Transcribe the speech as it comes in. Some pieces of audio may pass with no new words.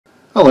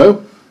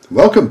Hello,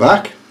 welcome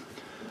back.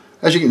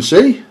 As you can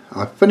see,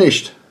 I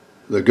finished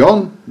the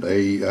gun,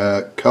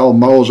 the Karl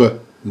Morser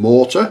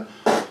mortar.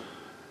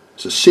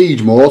 It's a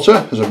siege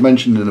mortar, as I've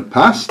mentioned in the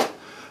past,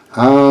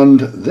 and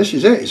this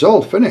is it. It's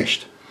all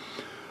finished.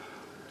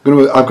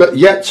 I've got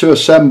yet to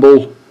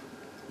assemble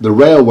the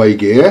railway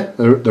gear,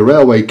 the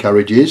railway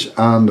carriages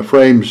and the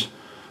frames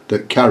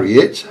that carry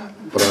it,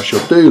 but I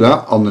shall do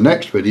that on the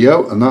next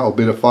video, and that will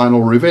be the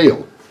final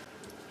reveal.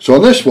 So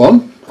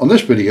on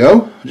this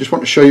video, I just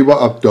want to show you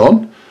what I've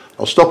done.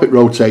 I'll stop it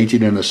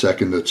rotating in a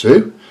second or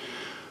two.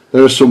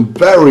 There are some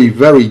very,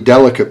 very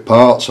delicate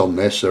parts on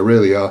this, there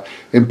really are.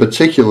 In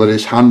particular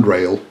this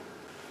handrail.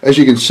 As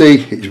you can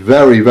see, it's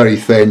very, very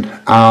thin,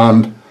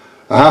 and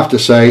I have to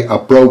say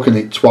I've broken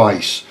it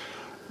twice.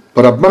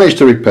 But I've managed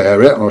to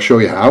repair it, and I'll show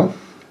you how.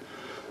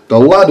 The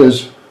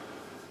ladders,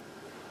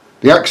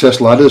 the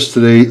access ladders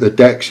to the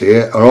decks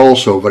here are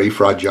also very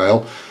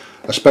fragile,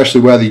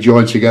 especially where they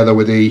join together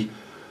with the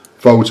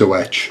photo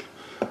etch.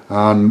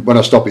 And when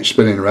I stop it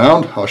spinning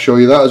around, I'll show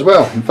you that as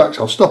well. In fact,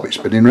 I'll stop it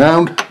spinning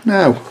around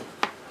now.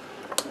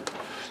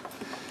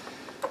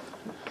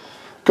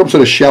 Come to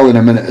the shell in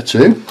a minute or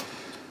two.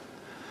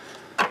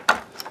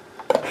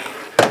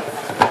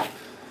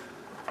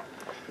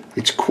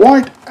 It's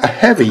quite a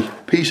heavy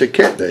piece of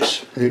kit,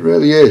 this. It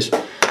really is.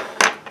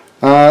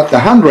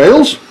 The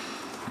handrails,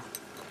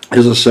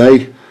 as I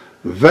say,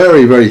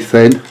 very, very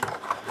thin.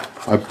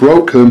 I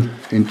broke them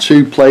in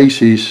two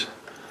places,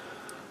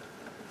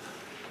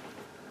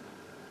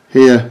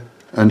 here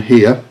and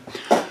here.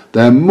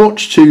 They're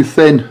much too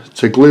thin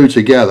to glue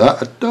together.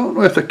 I don't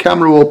know if the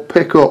camera will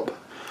pick up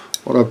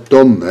what I've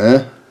done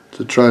there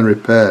to try and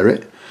repair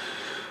it,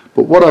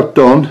 but what I've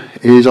done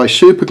is I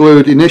super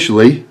glued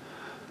initially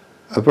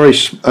a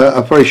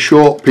very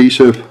short piece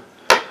of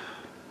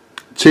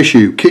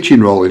tissue,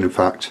 kitchen rolling in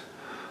fact.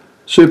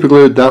 Super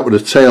glued that with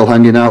a tail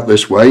hanging out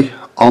this way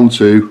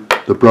onto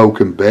the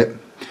broken bit,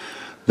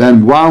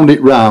 then wound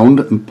it round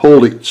and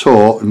pulled it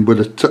taut, and with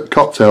a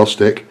cocktail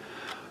stick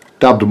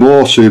dabbed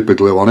more super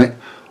glue on it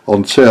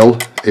until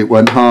it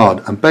went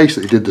hard, and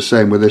basically did the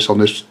same with this on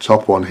this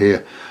top one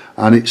here,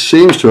 and it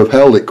seems to have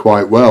held it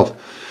quite well.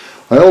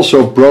 I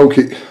also broke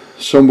it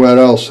somewhere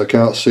else, I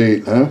can't see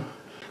it now,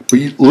 but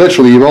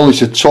literally you've only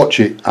to touch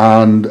it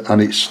and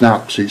it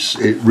snaps.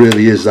 It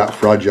really is that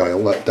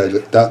fragile,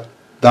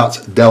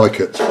 that's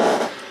delicate.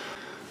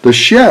 The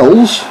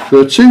shells, there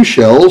are two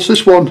shells.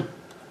 This one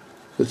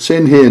that's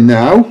in here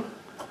now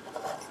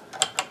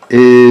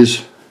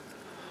is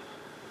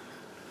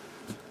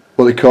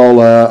what they call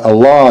a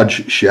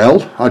large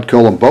shell. I'd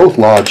call them both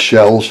large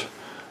shells,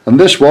 and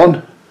this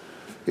one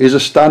is a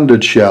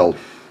standard shell.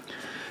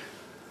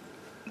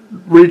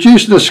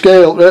 Reducing the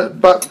scale,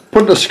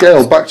 putting the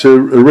scale back to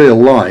real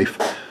life,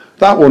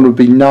 that one would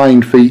be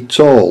 9 feet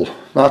tall.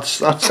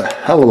 That's a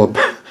hell of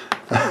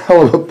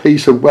a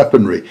piece of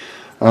weaponry.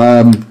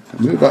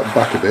 Move that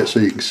back a bit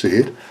so you can see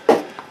it.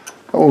 That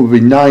one would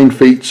be 9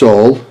 feet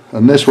tall,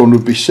 and this one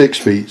would be 6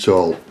 feet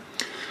tall.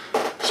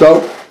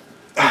 So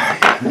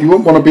you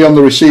wouldn't want to be on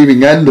the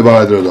receiving end of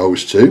either of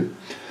those two.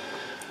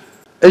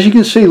 As you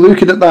can see,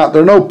 looking at that,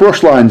 there are no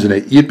brush lines in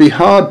it. You'd be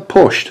hard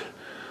pushed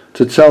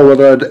to tell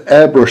whether I'd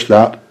airbrushed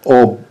that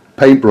or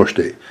paintbrushed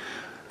it.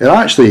 It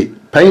actually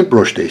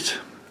paintbrushed it,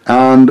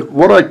 and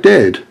what I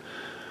did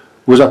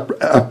was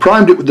I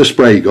primed it with the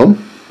spray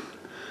gun,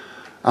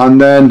 and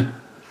then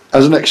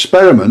as an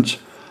experiment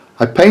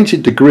I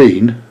painted the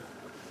green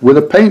with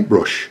a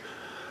paintbrush,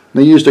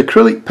 and I used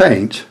acrylic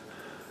paint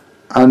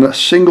and a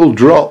single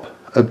drop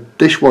of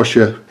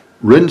dishwasher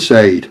rinse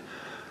aid,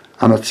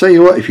 and I'll tell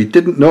you what, if you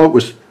didn't know it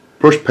was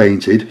brush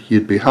painted,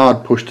 you'd be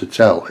hard pushed to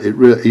tell.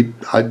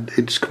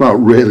 It's come out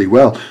really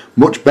well,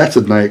 much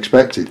better than I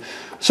expected.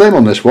 Same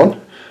on this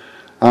one,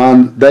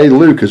 and they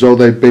look as though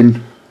they've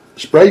been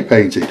spray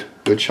painted,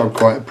 which I'm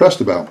quite impressed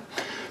about.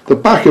 The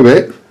back of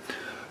it,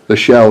 the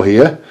shell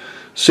here,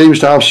 seems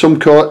to have some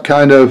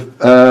kind of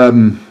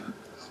fan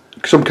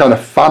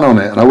on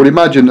it, and I would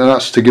imagine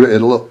that's to give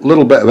it a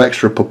little bit of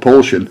extra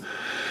propulsion,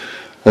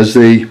 as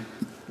the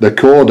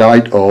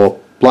cordite or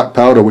black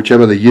powder,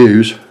 whichever they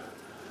use,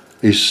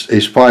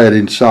 is fired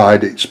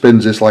inside. It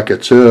spins this like a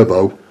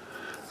turbo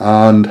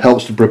and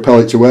helps to propel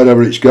it to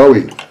wherever it's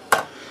going.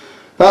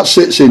 That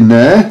sits in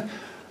there.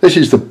 This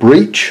is the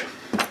breech.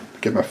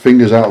 Get my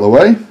fingers out of the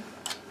way.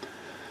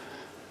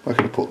 Where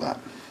can I put that?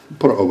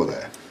 Put it over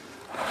there.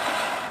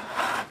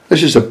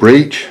 This is the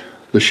breech.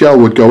 The shell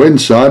would go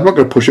inside. I'm not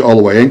going to push it all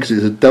the way in because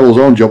it's a devil's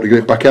own job to get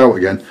it back out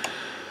again.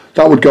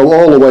 That would go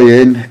all the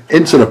way in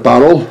into the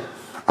barrel,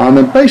 and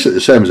then basically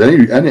the same as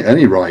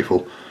any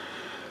rifle.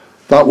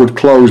 That would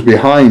close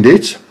behind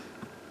it,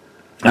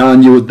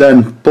 and you would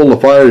then pull the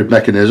firing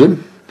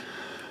mechanism,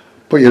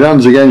 put your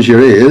hands against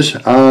your ears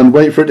and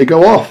wait for it to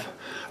go off.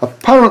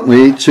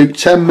 Apparently it took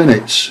 10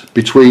 minutes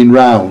between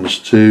rounds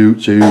to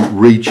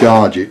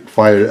recharge it,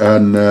 fire it,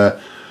 and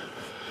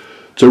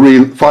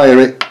fire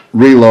it,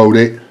 reload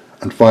it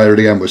and fire it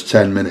again was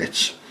 10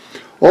 minutes.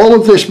 All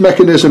of this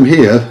mechanism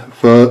here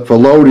for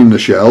loading the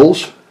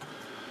shells,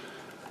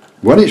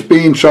 when it's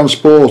being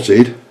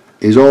transported,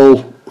 is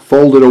all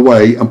folded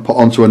away and put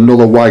onto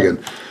another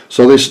wagon.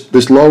 So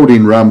this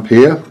loading ramp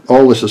here,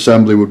 all this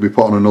assembly would be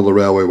put on another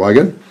railway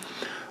wagon,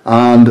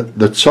 and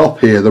the top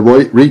here, the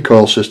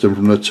recoil system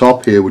from the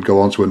top here, would go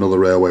onto another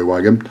railway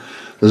wagon.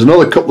 There's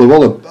another couple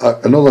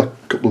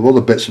of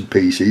other bits and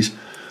pieces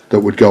that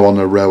would go on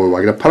a railway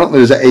wagon. Apparently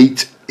there's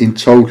 8 in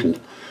total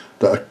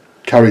that are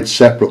carried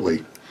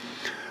separately.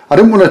 I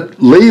didn't want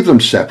to leave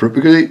them separate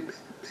because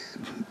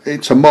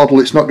it's a model,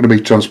 it's not going to be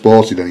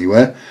transported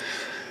anywhere,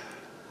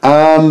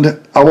 and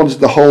I wanted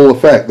the whole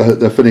effect,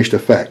 the finished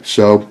effect.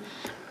 So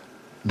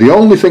the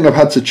only thing I've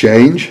had to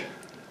change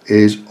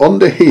is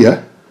under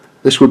here.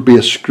 This would be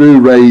a screw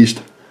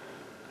raised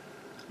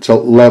to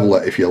level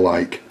it, if you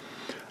like,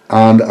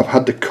 and I've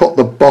had to cut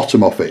the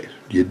bottom off it.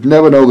 You'd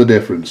never know the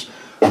difference,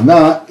 and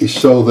that is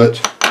so that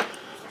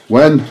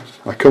when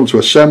I come to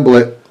assemble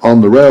it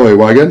on the railway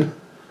wagon,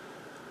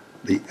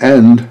 the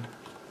end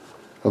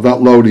of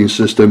that loading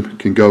system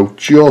can go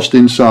just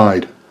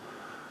inside.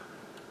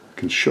 I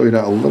can show you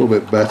that a little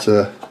bit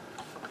better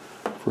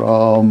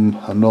from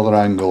another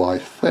angle, I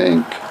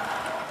think.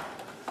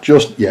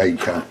 Yeah, you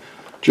can.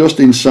 Just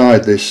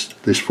inside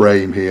this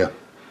frame here,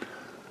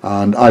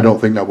 and I don't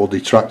think that will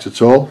detract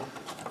at all.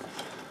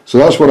 So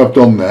that's what I've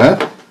done there.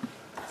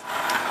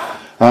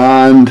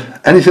 And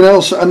anything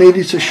else I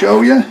needed to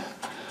show you?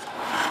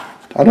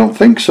 I don't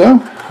think so.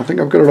 I think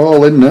I've got it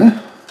all in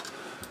there.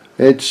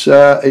 It's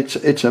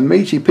a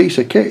meaty piece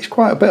of kit. It's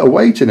quite a bit of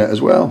weight in it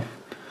as well.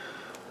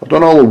 I've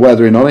done all the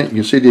weathering on it. You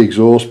can see the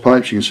exhaust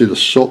pipes, you can see the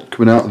soot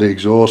coming out of the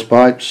exhaust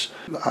pipes.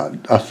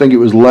 I think it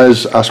was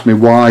Les asked me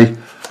why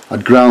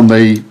I'd ground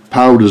the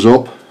powders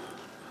up,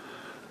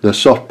 the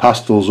soft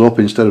pastels up,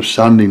 instead of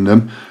sanding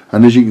them,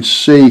 and as you can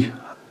see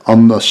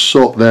on the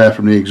soot there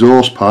from the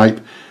exhaust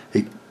pipe,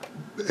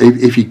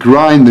 if you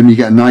grind them you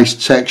get a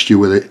nice texture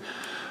with it,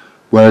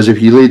 whereas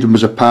if you leave them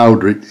as a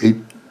powder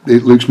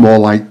it looks more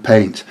like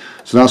paint.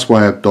 So that's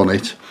why I've done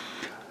it.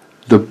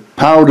 The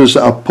powders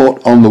that I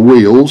put on the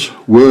wheels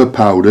were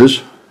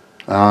powders,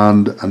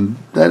 and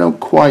they don't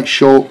quite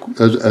show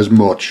as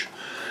much.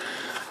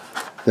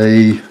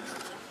 The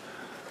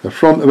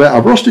front of it,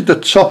 I've rusted the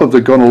top of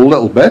the gun a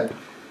little bit.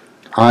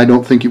 I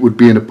don't think it would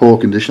be in a poor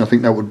condition. I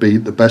think that would be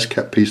the best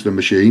kept piece of the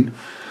machine.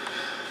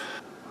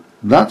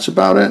 That's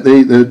about it.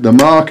 The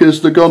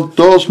markers, the gun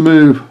does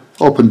move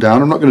up and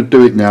down. I'm not going to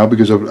do it now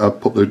because I've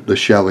put the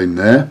shell in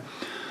there.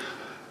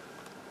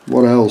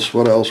 What else?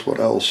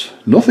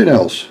 Nothing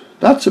else.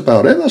 That's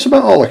about it. That's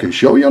about all I can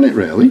show you on it,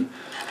 really.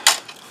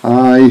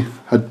 I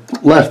had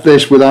left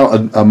this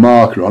without a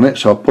marker on it,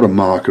 so I put a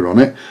marker on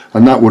it,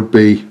 and that would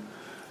be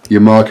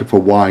your marker for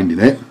winding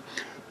it.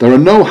 There are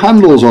no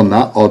handles on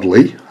that,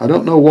 oddly. I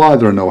don't know why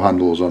there are no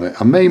handles on it.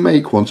 I may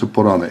make one to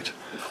put on it.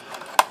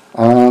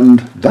 And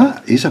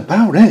that is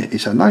about it.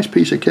 It's a nice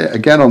piece of kit.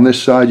 Again, on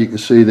this side you can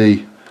see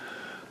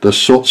the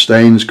soot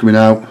stains coming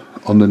out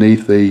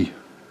underneath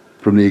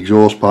from the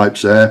exhaust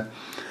pipes there,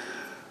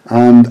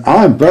 and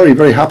I'm very,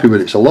 very happy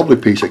with it. It's a lovely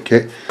piece of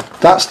kit.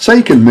 That's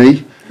taken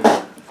me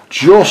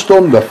just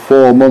under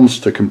 4 months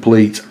to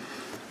complete.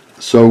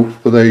 So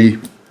for the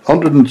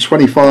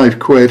 125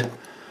 quid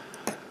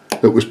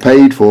that was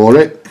paid for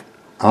it,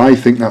 I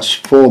think that's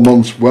 4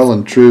 months well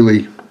and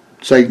truly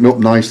taken up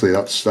nicely.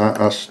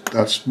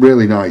 That's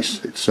really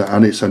nice. It's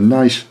a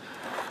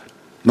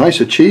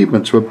nice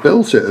achievement to have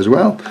built it as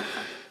well.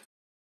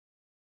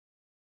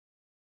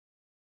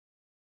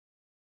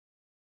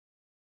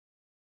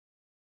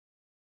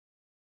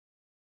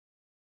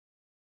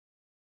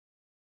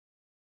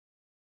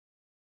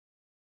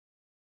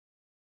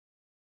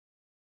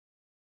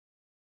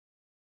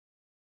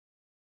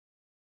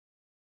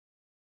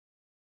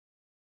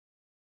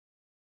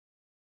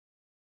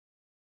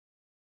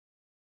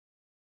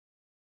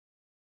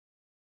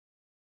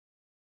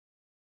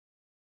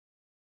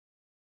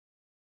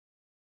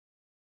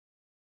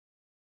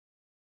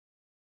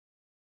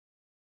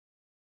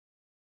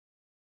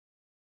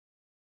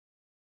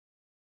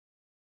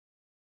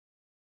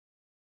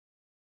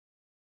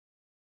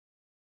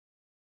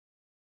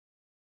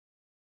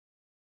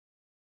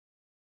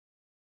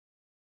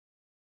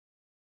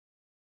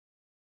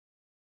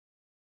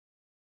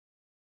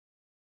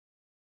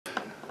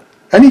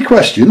 Any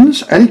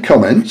questions, any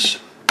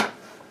comments,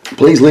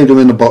 please leave them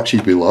in the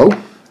boxes below.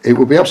 It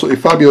would be absolutely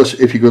fabulous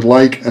if you could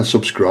like and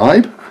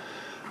subscribe.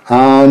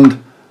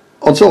 And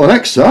until the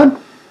next time,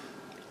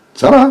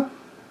 ta-ra!